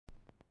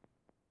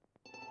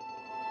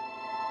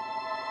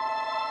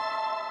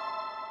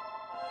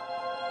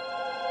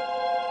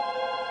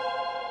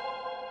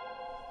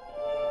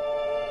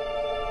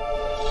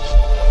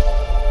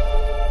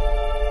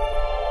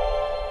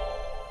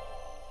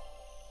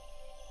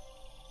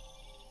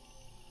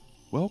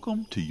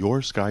Welcome to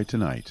Your Sky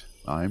Tonight.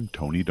 I'm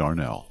Tony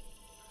Darnell.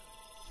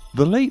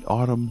 The late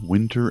autumn,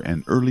 winter,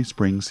 and early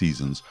spring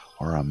seasons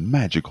are a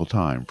magical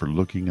time for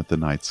looking at the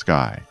night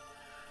sky.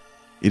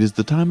 It is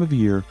the time of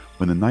year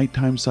when the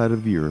nighttime side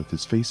of the Earth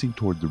is facing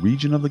toward the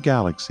region of the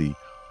galaxy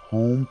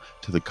home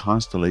to the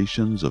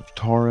constellations of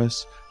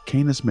Taurus,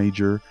 Canis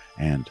Major,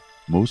 and,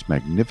 most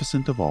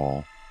magnificent of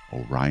all,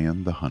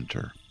 Orion the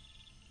Hunter.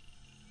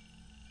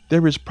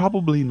 There is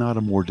probably not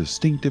a more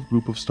distinctive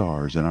group of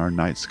stars in our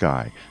night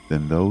sky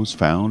than those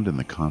found in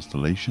the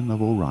constellation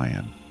of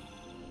Orion.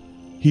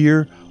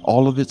 Here,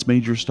 all of its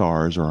major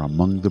stars are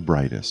among the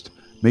brightest,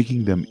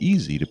 making them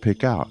easy to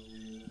pick out,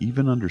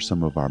 even under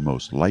some of our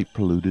most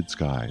light-polluted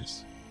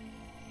skies.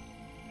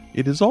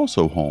 It is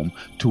also home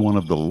to one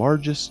of the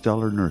largest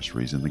stellar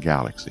nurseries in the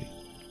galaxy.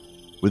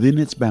 Within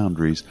its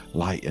boundaries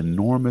lie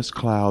enormous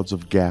clouds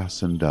of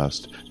gas and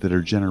dust that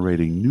are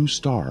generating new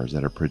stars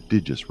at a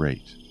prodigious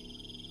rate.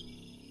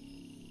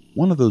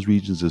 One of those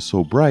regions is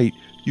so bright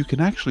you can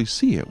actually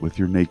see it with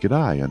your naked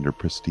eye under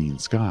pristine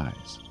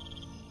skies.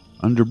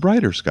 Under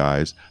brighter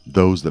skies,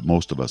 those that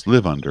most of us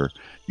live under,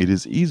 it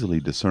is easily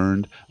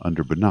discerned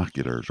under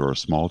binoculars or a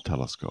small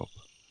telescope.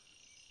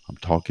 I'm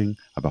talking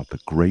about the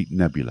Great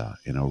Nebula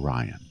in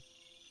Orion.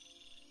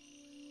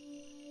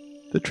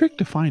 The trick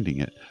to finding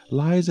it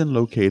lies in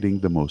locating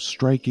the most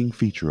striking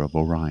feature of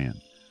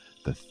Orion,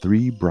 the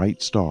three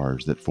bright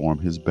stars that form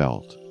his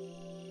belt.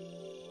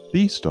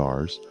 These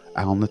stars,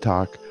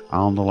 Alnitak,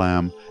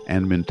 Alnilam,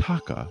 and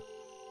Mintaka,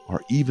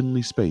 are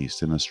evenly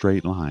spaced in a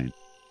straight line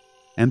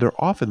and are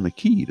often the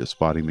key to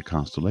spotting the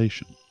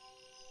constellation.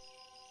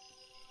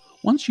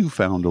 Once you've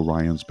found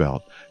Orion's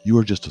belt, you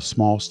are just a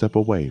small step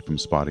away from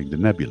spotting the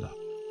nebula.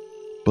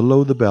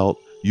 Below the belt,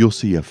 you'll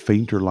see a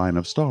fainter line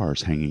of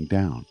stars hanging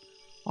down,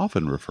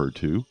 often referred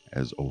to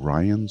as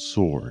Orion's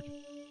sword.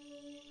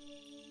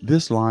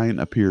 This line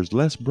appears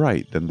less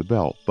bright than the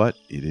belt, but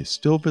it is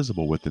still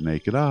visible with the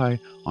naked eye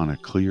on a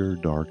clear,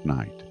 dark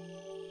night.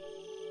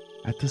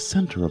 At the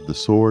center of the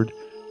sword,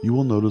 you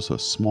will notice a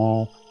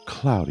small,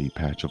 cloudy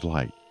patch of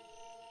light.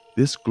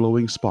 This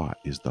glowing spot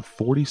is the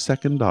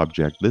 42nd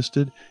object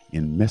listed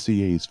in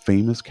Messier's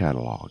famous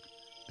catalog,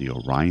 the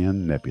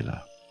Orion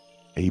Nebula,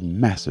 a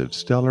massive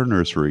stellar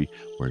nursery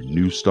where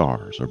new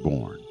stars are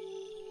born.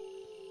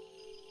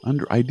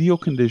 Under ideal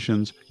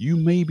conditions, you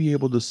may be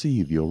able to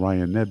see the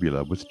Orion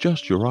Nebula with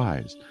just your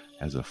eyes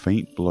as a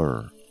faint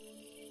blur.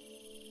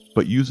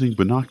 But using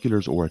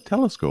binoculars or a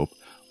telescope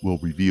will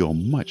reveal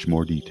much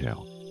more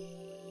detail,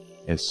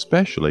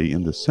 especially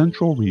in the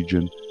central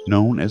region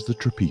known as the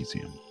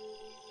trapezium.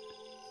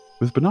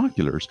 With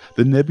binoculars,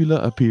 the nebula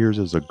appears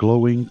as a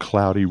glowing,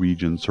 cloudy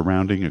region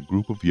surrounding a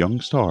group of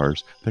young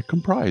stars that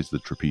comprise the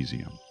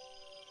trapezium.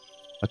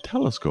 A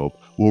telescope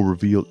will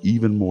reveal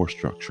even more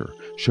structure,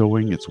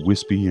 showing its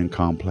wispy and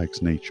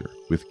complex nature,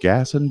 with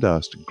gas and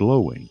dust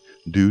glowing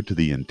due to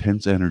the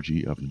intense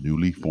energy of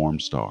newly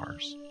formed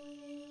stars.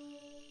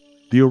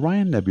 The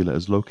Orion Nebula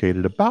is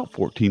located about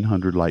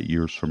 1,400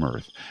 light-years from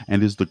Earth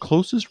and is the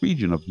closest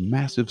region of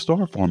massive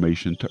star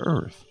formation to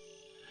Earth.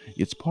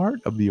 It's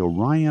part of the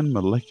Orion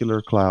Molecular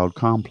Cloud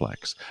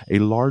Complex, a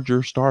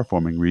larger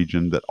star-forming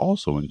region that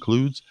also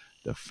includes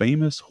the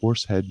famous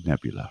Horsehead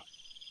Nebula.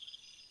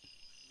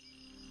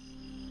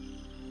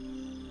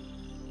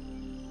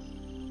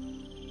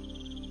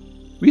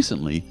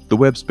 Recently, the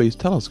Webb Space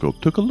Telescope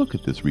took a look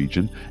at this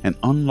region and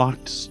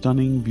unlocked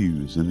stunning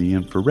views in the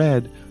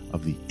infrared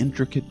of the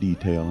intricate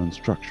detail and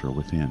structure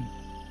within.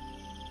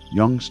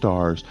 Young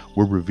stars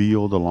were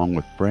revealed along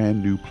with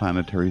brand new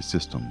planetary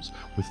systems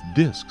with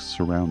disks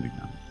surrounding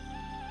them.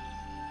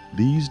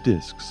 These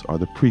disks are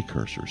the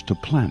precursors to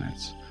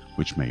planets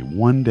which may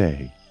one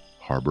day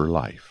harbor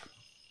life.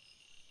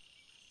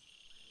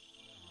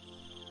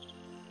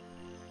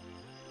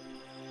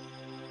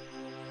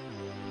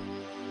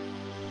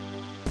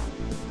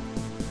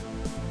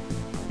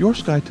 Your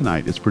Sky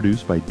Tonight is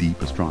produced by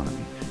Deep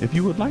Astronomy. If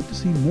you would like to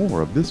see more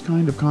of this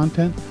kind of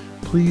content,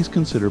 please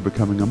consider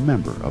becoming a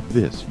member of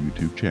this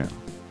YouTube channel.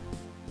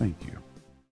 Thank you.